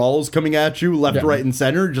thralls coming at you left, Yeah. right, and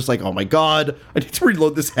center. Just like, oh my god, I need to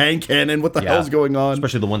reload this hand cannon. What the Yeah. hell's going on?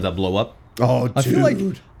 Especially the ones that blow up. Oh,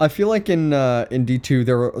 dude. I feel like in D2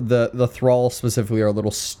 the thralls specifically are a little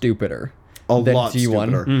stupider. A than lot D1.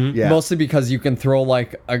 stupider. Yeah. Mostly because you can throw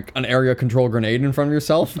like an area control grenade in front of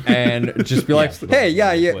yourself and just be like, hey,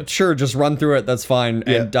 yeah, sure, just run through it, that's fine,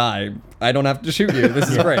 Yeah. and die. I don't have to shoot you. This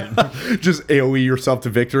is great. Just AoE yourself to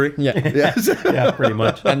victory. Yeah. Yes. Yeah, pretty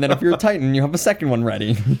much. And then if you're a Titan, you have a second one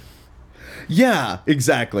ready. Yeah,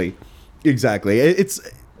 exactly. It's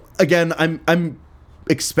again, I'm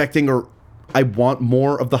expecting, or I want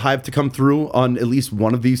more of the Hive to come through on at least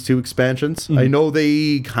one of these two expansions. I know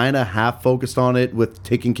they kind of half focused on it with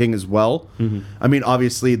Taken King as well. I mean,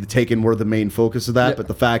 obviously the Taken were the main focus of that, Yeah. but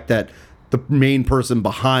the fact that the main person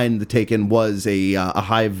behind the Taken was a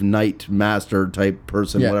Hive Knight Master type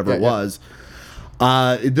person, Yeah, whatever yeah, it yeah. was,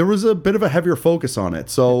 there was a bit of a heavier focus on it.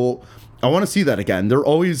 So I want to see that again. They're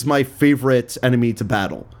always my favorite enemy to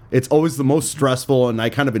battle. It's always the most stressful, and I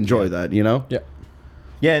kind of enjoy that, you know? Yeah.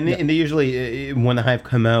 Yeah, and they usually, when the Hive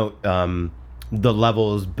come out, the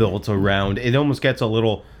level is built around, it almost gets a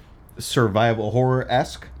little survival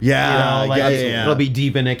horror-esque. Yeah, yeah. It'll be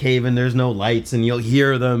deep in a cave and there's no lights, and you'll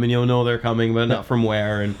hear them and you'll know they're coming, but not from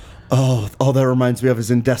where. And Oh, all that reminds me of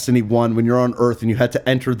is in Destiny 1 when you're on Earth and you had to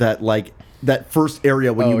enter that first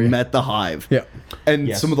area when you yeah. met the Hive. Yeah. And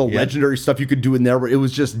Yes, some of the yeah. legendary stuff you could do in there where it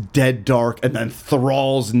was just dead dark, and then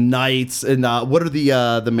thralls, knights, and what are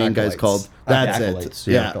the main guys Acolytes. called? That's Acolytes,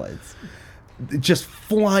 it. yeah. Acolytes. Just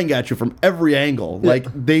flying at you from every angle. Like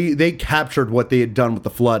they captured what they had done with the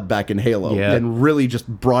Flood back in Halo Yeah. and really just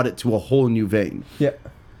brought it to a whole new vein. Yeah.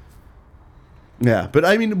 Yeah, but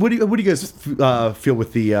I mean, what do you guys feel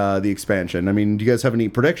with the expansion? I mean, do you guys have any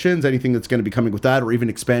predictions? Anything that's going to be coming with that, or even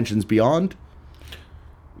expansions beyond?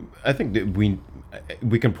 I think that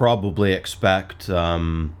we can probably expect, a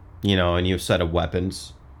new set of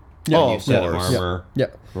weapons. Yeah, a new of set of course. armor. Yeah.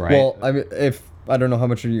 Right. Well, I mean, I don't know how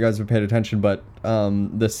much of you guys have paid attention, but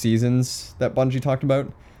the seasons that Bungie talked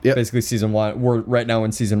about, Yep. basically season 1, we're right now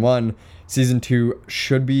in season 1. Season 2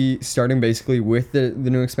 should be starting basically with the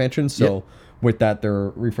new expansion. So Yep. with that, they're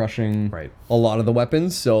refreshing Right. a lot of the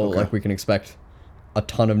weapons. So Okay. like we can expect a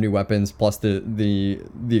ton of new weapons. Plus the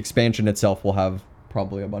expansion itself will have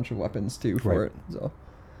probably a bunch of weapons too for Right. it. So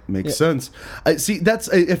Makes sense. I see.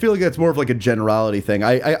 I feel like that's more of like a generality thing.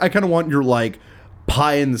 I kind of want your like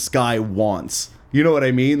pie in the sky wants. You know what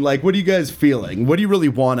I mean? Like, what are you guys feeling? What do you really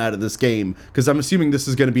want out of this game? Because I'm assuming this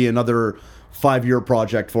is going to be another 5-year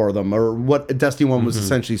project for them, or what Destiny 1 was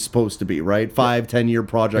essentially supposed to be, right? 5-10-year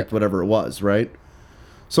project, whatever it was, right?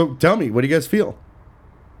 So tell me, what do you guys feel?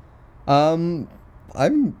 I'm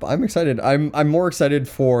excited. I'm more excited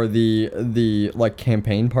for the like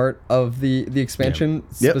campaign part of the expansion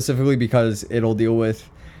Yep. specifically because it'll deal with.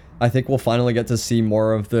 I think we'll finally get to see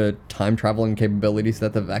more of the time traveling capabilities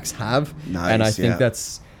that the Vex have. Nice, And I think yeah.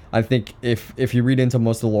 I think if you read into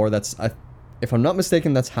most of the lore, if I'm not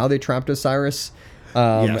mistaken, that's how they trapped Osiris.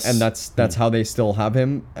 Yes. And that's how they still have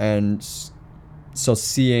him. And So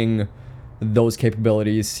seeing those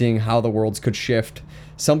capabilities, seeing how the worlds could shift.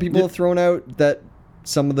 Some people have thrown out that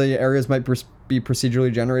some of the areas might be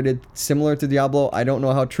procedurally generated, similar to Diablo. I don't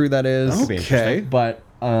know how true that is. Okay. But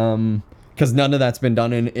because none of that's been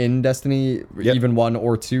done in Destiny, even 1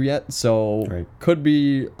 or 2 yet. So could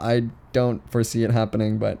be. I don't foresee it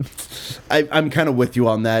happening, but I'm kind of with you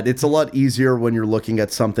on that. It's a lot easier when you're looking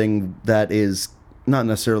at something that is not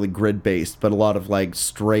necessarily grid based, but a lot of like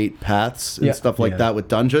straight paths and stuff like that with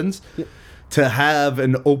dungeons. To have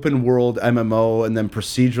an open world MMO and then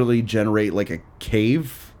procedurally generate like a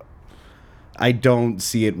cave, I don't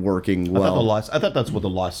see it working well. I thought that's what the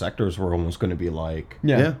Lost Sectors were almost going to be like.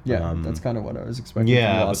 Yeah. That's kind of what I was expecting.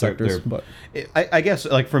 Yeah, from Lost Sectors, but I guess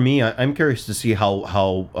like for me, I'm curious to see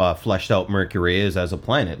how fleshed out Mercury is as a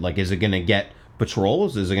planet. Like, is it going to get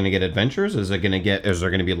patrols? Is it going to get adventures? Is there going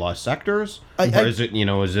to be Lost Sectors? Or is it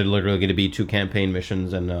literally going to be 2 campaign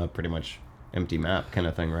missions and pretty much empty map kind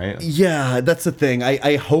of thing, right? Yeah, that's the thing.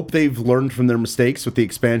 I hope they've learned from their mistakes with the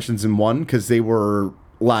expansions in 1, because they were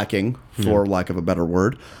lacking, for lack of a better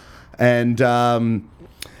word. And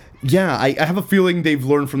I have a feeling they've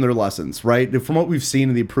learned from their lessons, right? From what we've seen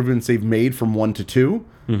and the improvements they've made from 1 to 2,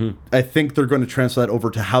 I think they're going to transfer that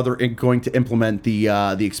over to how they're going to implement the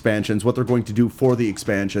expansions, what they're going to do for the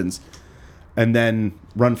expansions, and then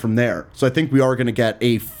run from there. So I think we are going to get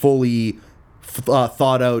a fully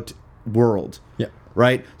thought out world.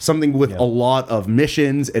 Right? Something with a lot of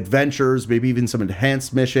missions, adventures, maybe even some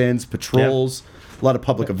enhanced missions, patrols, a lot of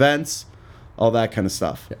public events, all that kind of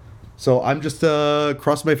stuff. So I'm just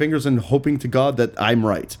crossing my fingers and hoping to God that I'm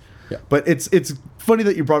right. But it's funny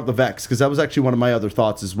that you brought up the Vex, because that was actually one of my other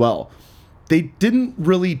thoughts as well. They didn't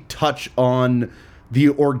really touch on the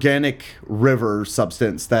organic river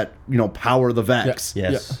substance that, power the Vex.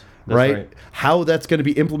 Yes. Right? How that's going to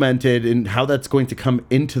be implemented and how that's going to come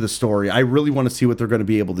into the story. I really want to see what they're going to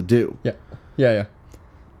be able to do. Yeah.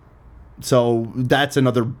 So that's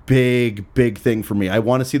another big thing for me. I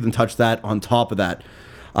want to see them touch that on top of that.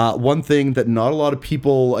 One thing that not a lot of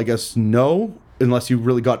people, I guess, know, unless you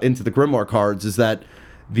really got into the Grimoire cards, is that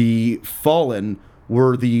the Fallen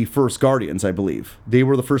were the first Guardians, I believe. They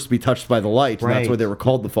were the first to be touched by the light, and that's why they were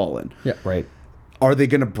called the Fallen. Are they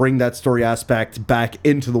going to bring that story aspect back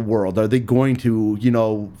into the world? Are they going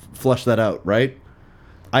to, flesh that out, right?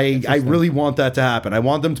 I really want that to happen. I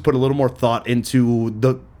want them to put a little more thought into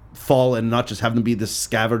the Fallen, not just have them be this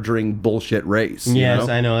scavenging bullshit race. Yes,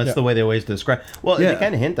 I know. That's the way they always describe. Well, they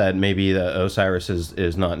kind of hint that maybe that Osiris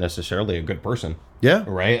is not necessarily a good person. Yeah.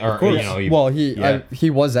 Right? Or, of course. Well, he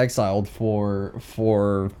was exiled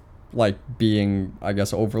for like being, I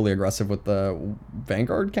guess, overly aggressive with the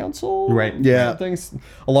Vanguard Council, right? Yeah, things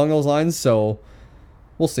along those lines. So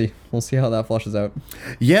we'll see how that flushes out.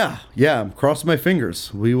 Yeah. I'm crossing my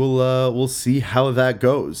fingers. We'll see how that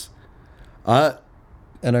goes.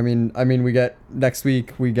 And I mean, we get next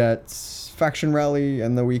week. We get Faction Rally,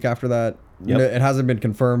 and the week after that, it hasn't been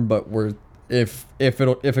confirmed, but if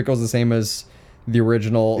it goes the same as the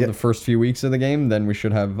original, the first few weeks of the game, then we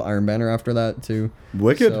should have Iron Banner after that too.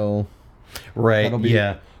 Wicked. So, right.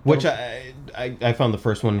 Which I found the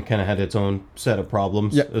first one kind of had its own set of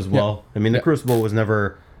problems as well. I mean, the Crucible was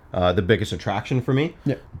never the biggest attraction for me.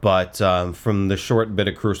 But from the short bit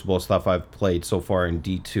of Crucible stuff I've played so far in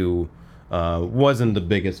D2, wasn't the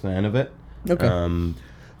biggest fan of it.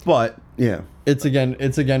 But yeah, it's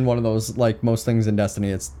again one of those, like most things in Destiny,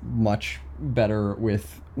 it's much better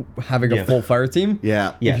with having a full fire team.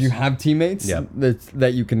 If you have teammates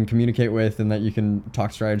that you can communicate with and that you can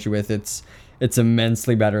talk strategy with, it's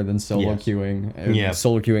immensely better than solo queuing. And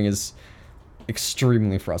solo queuing is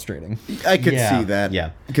extremely frustrating. I could see that.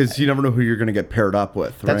 Because you never know who you're going to get paired up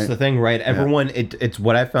with. That's the thing, right? Everyone, it's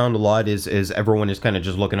what I found a lot is everyone is kind of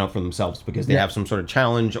just looking out for themselves because they have some sort of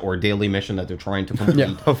challenge or daily mission that they're trying to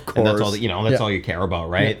complete. Of course. And that's all that's all you care about,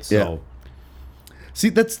 right? So. See,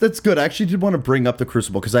 that's good. I actually did want to bring up the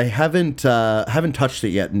Crucible because I haven't touched it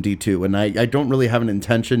yet in D2, and I don't really have an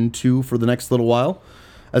intention to for the next little while.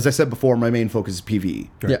 As I said before, my main focus is PvE.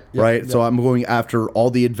 Right? So I'm going after all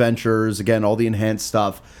the adventures, again, all the enhanced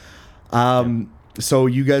stuff. So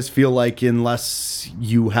you guys feel like unless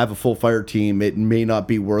you have a full fire team, it may not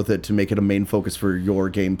be worth it to make it a main focus for your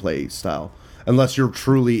gameplay style, unless you're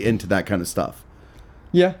truly into that kind of stuff.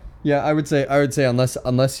 Yeah, I would say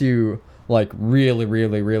unless you like really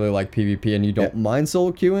like PvP and you don't mind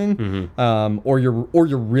solo queuing, or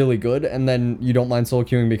you're really good and then you don't mind solo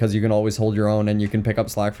queuing because you can always hold your own and you can pick up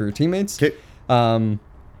slack for your teammates.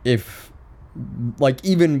 If like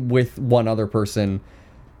even with one other person,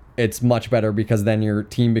 it's much better because then your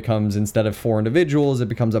team becomes, instead of 4 individuals, it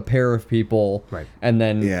becomes a pair of people. Right. And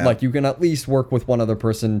then like you can at least work with one other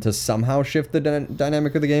person to somehow shift the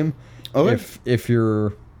dynamic of the game. Okay. If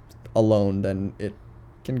you're alone, then it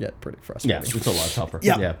can get pretty frustrating. Yeah, it's a lot tougher.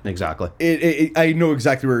 Yeah. Exactly. I know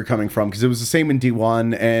exactly where you're coming from, because it was the same in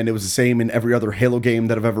D1, and it was the same in every other Halo game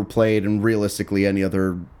that I've ever played, and realistically any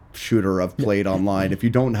other shooter I've played online. If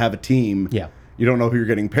you don't have a team, you don't know who you're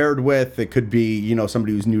getting paired with. It could be, you know,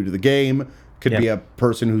 somebody who's new to the game. Could be a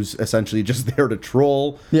person who's essentially just there to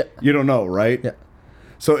troll. Yeah. You don't know, right? Yeah.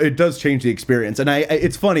 So it does change the experience. And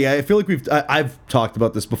it's funny. I feel like I've talked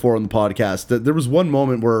about this before on the podcast. That there was one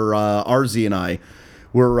moment where RZ and I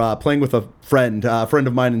were playing with a friend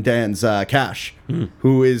of mine and Dan's, Cash,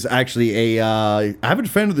 who is actually a avid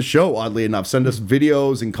fan of the show, oddly enough. Send us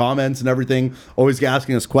videos and comments and everything, always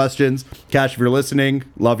asking us questions. Cash, if you're listening,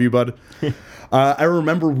 love you, bud. I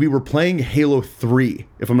remember we were playing Halo 3,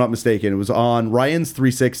 if I'm not mistaken. It was on Ryan's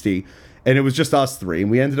 360, and it was just us three.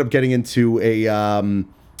 And we ended up getting into a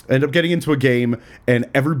game, and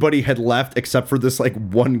everybody had left except for this like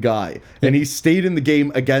one guy, and he stayed in the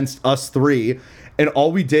game against us three. And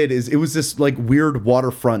all we did is, it was this like weird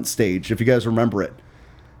waterfront stage, if you guys remember it.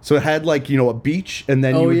 So it had like, you know, a beach, and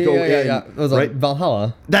then you would go in. It was right? like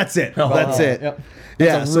Valhalla. That's it. That's it. Yep.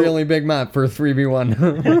 Yeah, That's a really big map for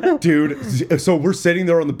 3v1. Dude, so we're sitting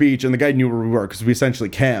there on the beach, and the guy knew where we were because we essentially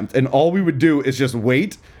camped, and all we would do is just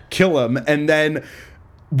wait, kill him, and then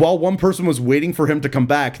while one person was waiting for him to come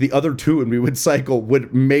back, the other two, and we would cycle,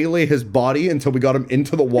 would melee his body until we got him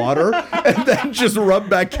into the water, and then just run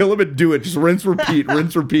back, kill him, and do it. Just rinse, repeat,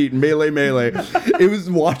 melee. It was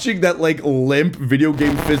watching that like limp video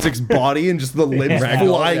game physics body and just the limbs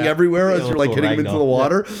flying everywhere as you're like hitting him into the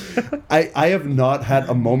water. I have not had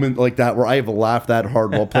a moment like that where I have laughed that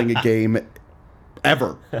hard while playing a game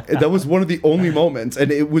ever. That was one of the only moments, and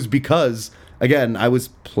it was because, again, I was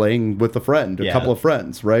playing with a friend, a couple of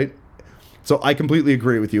friends, right? So I completely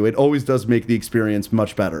agree with you. It always does make the experience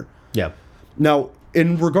much better. Yeah. Now,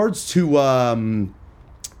 in regards to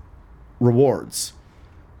rewards,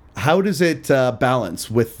 how does it balance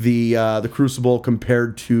with the Crucible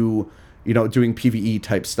compared to, you know, doing PvE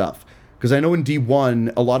type stuff? Because I know in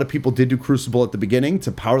D1, a lot of people did do Crucible at the beginning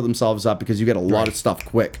to power themselves up, because you get a lot of stuff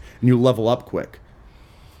quick and you level up quick.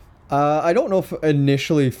 I don't know if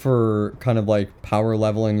initially for kind of like power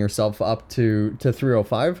leveling yourself up to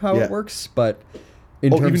 305 how it works, but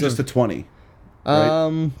in terms even of just to 20.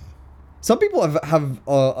 Right? Some people have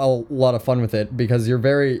a lot of fun with it because you're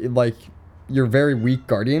very weak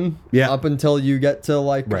Guardian up until you get to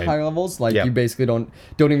like high levels. Like you basically don't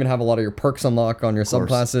even have a lot of your perks unlock on your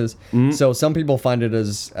subclasses. So some people find it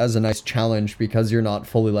as a nice challenge because you're not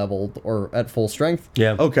fully leveled or at full strength.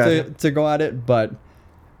 Yeah. Okay. To go at it, but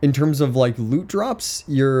in terms of like loot drops,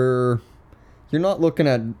 you're not looking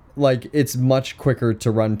at like, it's much quicker to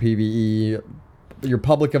run PvE. Your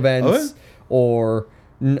public events or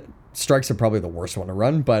strikes are probably the worst one to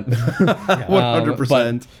run, but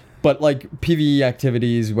 100%. But like PvE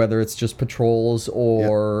activities, whether it's just patrols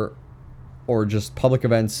or just public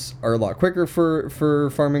events, are a lot quicker for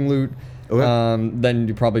farming loot. Then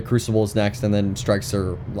you probably Crucible's next, and then strikes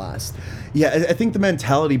are last. Yeah, I think the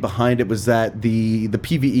mentality behind it was that the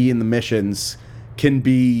PvE and the missions can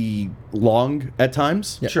be long at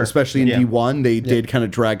times. Yeah. Sure. Especially in D1, they did kind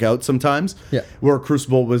of drag out sometimes. Yeah. Where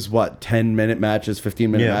Crucible was, 10-minute matches,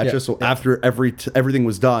 15-minute matches. Yeah. So after everything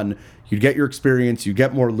was done, you'd get your experience, you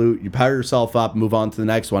get more loot, you power yourself up, move on to the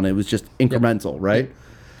next one. It was just incremental, right? Yeah.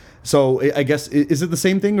 So I guess, is it the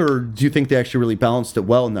same thing, or do you think they actually really balanced it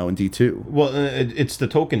well now in D2? Well, it's the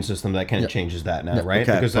token system that kind of changes that now, right?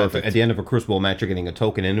 Okay, because perfect. at the end of a Crucible match, you're getting a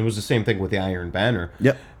token, and it was the same thing with the Iron Banner.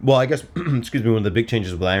 Yep. Well, I guess, excuse me, one of the big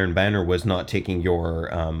changes with Iron Banner was not taking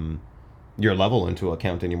your level into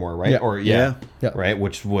account anymore, right? Yeah. Or right,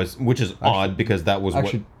 which is odd because that was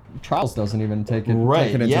Actually, Trials doesn't even take it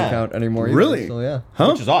into yeah. account anymore. Either, Really? So yeah. Huh?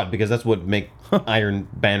 Which is odd because that's what make Iron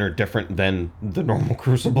Banner different than the normal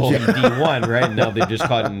Crucible in D1, right? Now they've just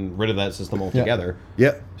gotten rid of that system altogether.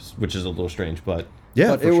 Yeah. Which is a little strange, but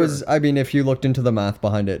Yeah, But it was, I mean, if you looked into the math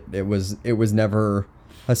behind it, it was never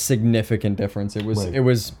a significant difference. It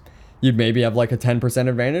was you'd maybe have like a 10%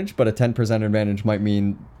 advantage, but a 10% advantage might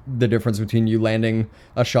mean the difference between you landing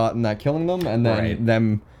a shot and that killing them, and then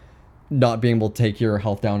them not being able to take your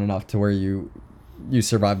health down enough to where you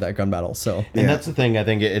survive that gun battle. So and that's the thing. I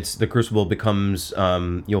think it's the Crucible becomes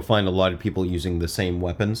you'll find a lot of people using the same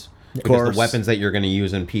weapons. Because course. the weapons that you're going to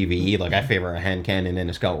use in PvE, like I favor a hand cannon and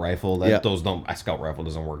a scout rifle. A scout rifle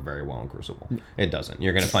doesn't work very well in Crucible. It doesn't.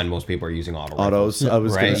 You're going to find most people are using autos. I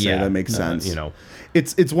was going to say that makes sense.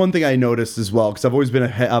 It's one thing I noticed as well, because I've always been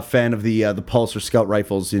a fan of the Pulsar scout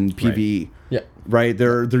rifles in PvE. Yeah. Right.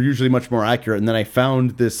 They're usually much more accurate. And then I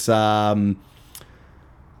found this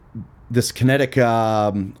this kinetic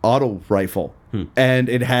auto rifle, and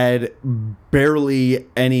it had barely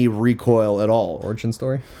any recoil at all. Origin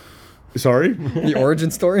story. Sorry? The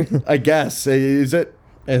origin story? I guess. Is it?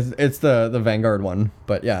 It's the Vanguard one,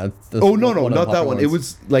 but yeah. It's Oh, no, not that one. It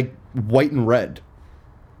was like white and red.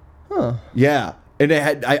 Huh. Yeah. And it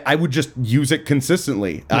had, I would just use it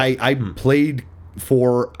consistently. I played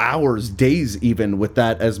for hours, days even, with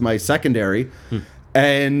that as my secondary.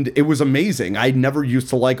 And it was amazing. I never used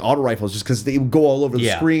to like auto rifles just because they would go all over the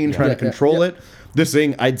screen trying to control it. This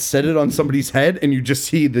thing, I'd set it on somebody's head, and you just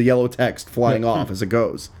see the yellow text flying off as it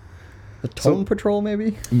goes. The Tone Patrol,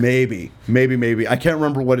 maybe? Maybe. I can't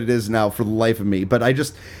remember what it is now for the life of me, but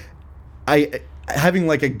having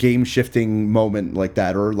like a game shifting moment like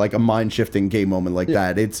that, or like a mind shifting game moment like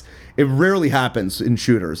that, it rarely happens in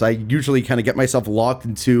shooters. I usually kind of get myself locked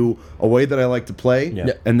into a way that I like to play,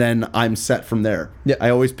 and then I'm set from there. I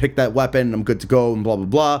always pick that weapon, I'm good to go, and blah blah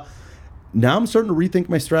blah. Now I'm starting to rethink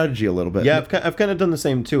my strategy a little bit. Yeah, I've kind of done the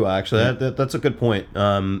same too, actually. That's a good point.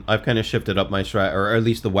 I've kind of shifted up my strat, or at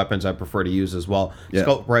least the weapons I prefer to use as well.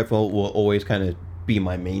 Scout rifle will always kind of be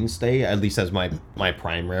my mainstay, at least as my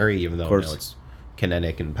primary, even though it's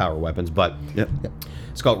kinetic and power weapons. But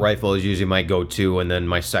scout rifle is usually my go-to, and then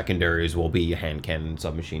my secondaries will be a hand cannon,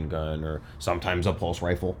 submachine gun, or sometimes a pulse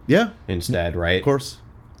rifle. Instead, right? Of course.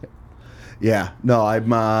 Yeah. No,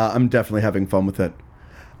 I'm definitely having fun with it.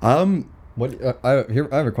 I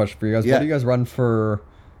have a question for you guys. What do you guys run for,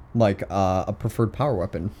 like a preferred power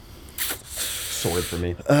weapon? Sword for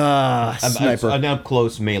me. Sniper. An up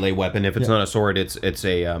close melee weapon. If it's not a sword, it's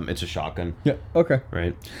a shotgun. Yeah. Okay.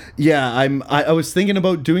 Right. Yeah, I was thinking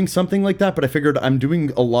about doing something like that, but I figured I'm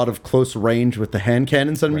doing a lot of close range with the hand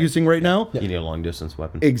cannons that I'm using right now. You need a long distance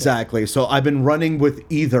weapon. Exactly. So I've been running with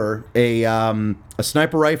either a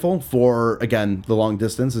sniper rifle for, again, the long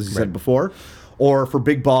distance, as you said before, or for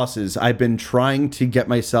big bosses. I've been trying to get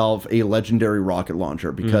myself a legendary rocket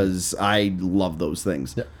launcher because I love those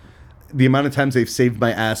things. Yeah. The amount of times they've saved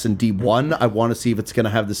my ass in D1, I want to see if it's going to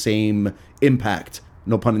have the same impact.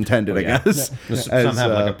 No pun intended, I guess. Some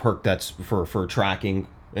have like a perk that's for tracking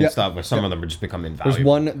and stuff, but some of them are just become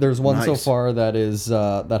invaluable. There's one so far that is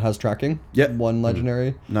that has tracking. One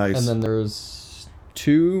legendary. Nice. And then there's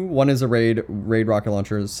two. One is a raid rocket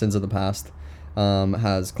launcher, Sins of the Past.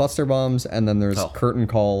 Has cluster bombs, and then there's Curtain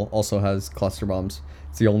Call, also has cluster bombs.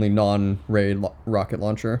 It's the only non-raid rocket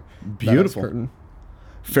launcher. Beautiful.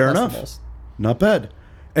 Fair enough. Not bad.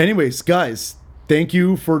 Anyways, guys, thank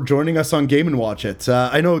you for joining us on Game & Watch It.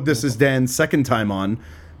 I know this is Dan's second time on,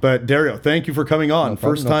 but Dario, thank you for coming on.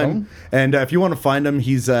 First time. And if you want to find him,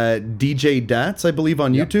 he's DJ Dats, I believe,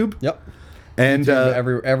 on YouTube. Yep. And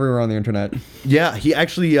everywhere on the internet. Yeah, he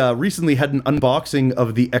actually recently had an unboxing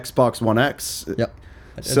of the Xbox One X. Yep.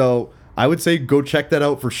 So I would say go check that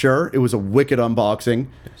out for sure. It was a wicked unboxing.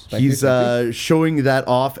 He's showing that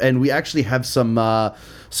off, and we actually have some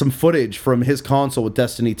footage from his console with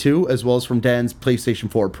Destiny 2, as well as from Dan's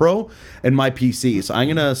PlayStation 4 Pro and my PC. So I'm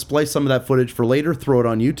gonna splice some of that footage for later, throw it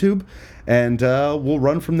on YouTube, and we'll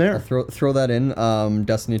run from there. Throw that in.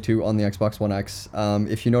 Destiny 2 on the Xbox One X.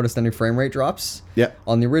 If you noticed any frame rate drops,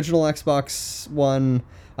 on the original Xbox One,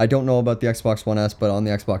 I don't know about the Xbox One S, but on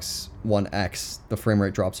the Xbox One X, the frame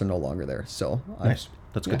rate drops are no longer there. So nice.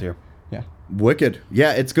 That's good to hear. Yeah. Wicked.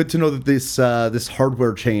 Yeah, it's good to know that this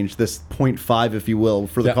hardware change, this 0.5, if you will,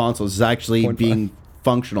 for the consoles is actually being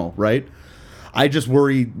functional, right? I just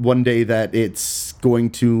worry one day that it's going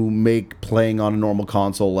to make playing on a normal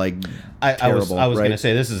console terrible. I was going to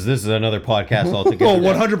say this is another podcast altogether.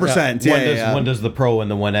 100%. When does the Pro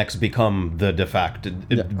and the One X become the de facto?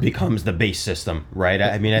 It becomes the base system, right?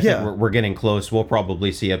 I mean, I think we're getting close. We'll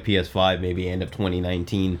probably see a PS5 maybe end of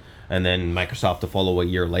 2019. And then Microsoft to follow a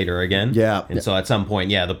year later again. And so at some point,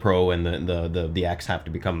 the Pro and the X have to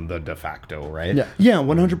become the de facto, right? Yeah,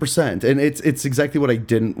 100%. And it's exactly what I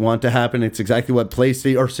didn't want to happen. It's exactly what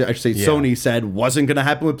PlayStation, or I should say Sony, said wasn't going to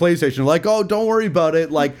happen with PlayStation. Like, oh, don't worry about it.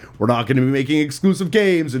 Like, we're not going to be making exclusive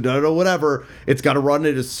games and whatever. It's got to run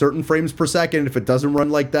at a certain frames per second. If it doesn't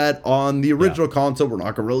run like that on the original console, we're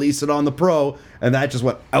not going to release it on the Pro. And that just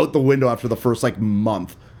went out the window after the first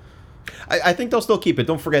month. I think they'll still keep it.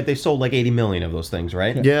 Don't forget, they sold 80 million of those things,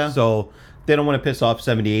 right? Yeah. So they don't want to piss off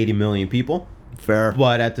 70, 80 million people. Fair.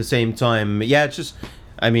 But at the same time, it's just,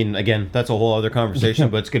 I mean, again, that's a whole other conversation,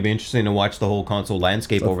 but it's going to be interesting to watch the whole console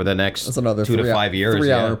landscape over the next That's another 2 to 5 years.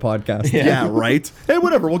 3-hour podcast. Yeah, right? Hey,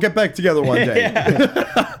 whatever. We'll get back together one day.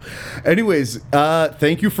 Anyways,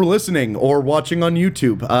 thank you for listening or watching on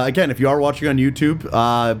YouTube. Again, if you are watching on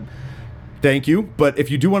YouTube, thank you. But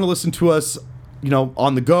if you do want to listen to us,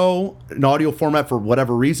 on the go, in audio format for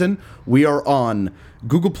whatever reason, we are on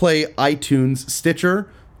Google Play, iTunes, Stitcher,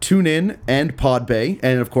 TuneIn, and Podbay,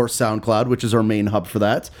 and of course SoundCloud, which is our main hub for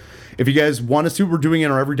that. If you guys want to see what we're doing in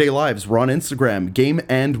our everyday lives, we're on Instagram, Game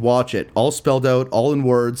and Watch It, all spelled out, all in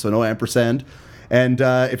words, so no ampersand. And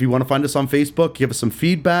if you want to find us on Facebook, give us some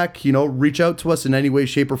feedback, reach out to us in any way,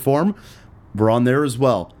 shape, or form. We're on there as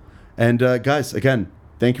well. And guys, again,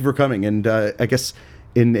 thank you for coming. And I guess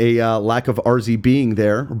in a lack of RZ being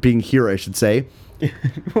there, or being here, I should say.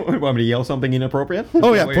 Want me to yell something inappropriate?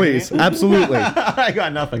 Oh, yeah, please. Absolutely. I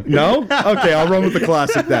got nothing. No? Okay, I'll run with the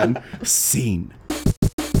classic then. Scene.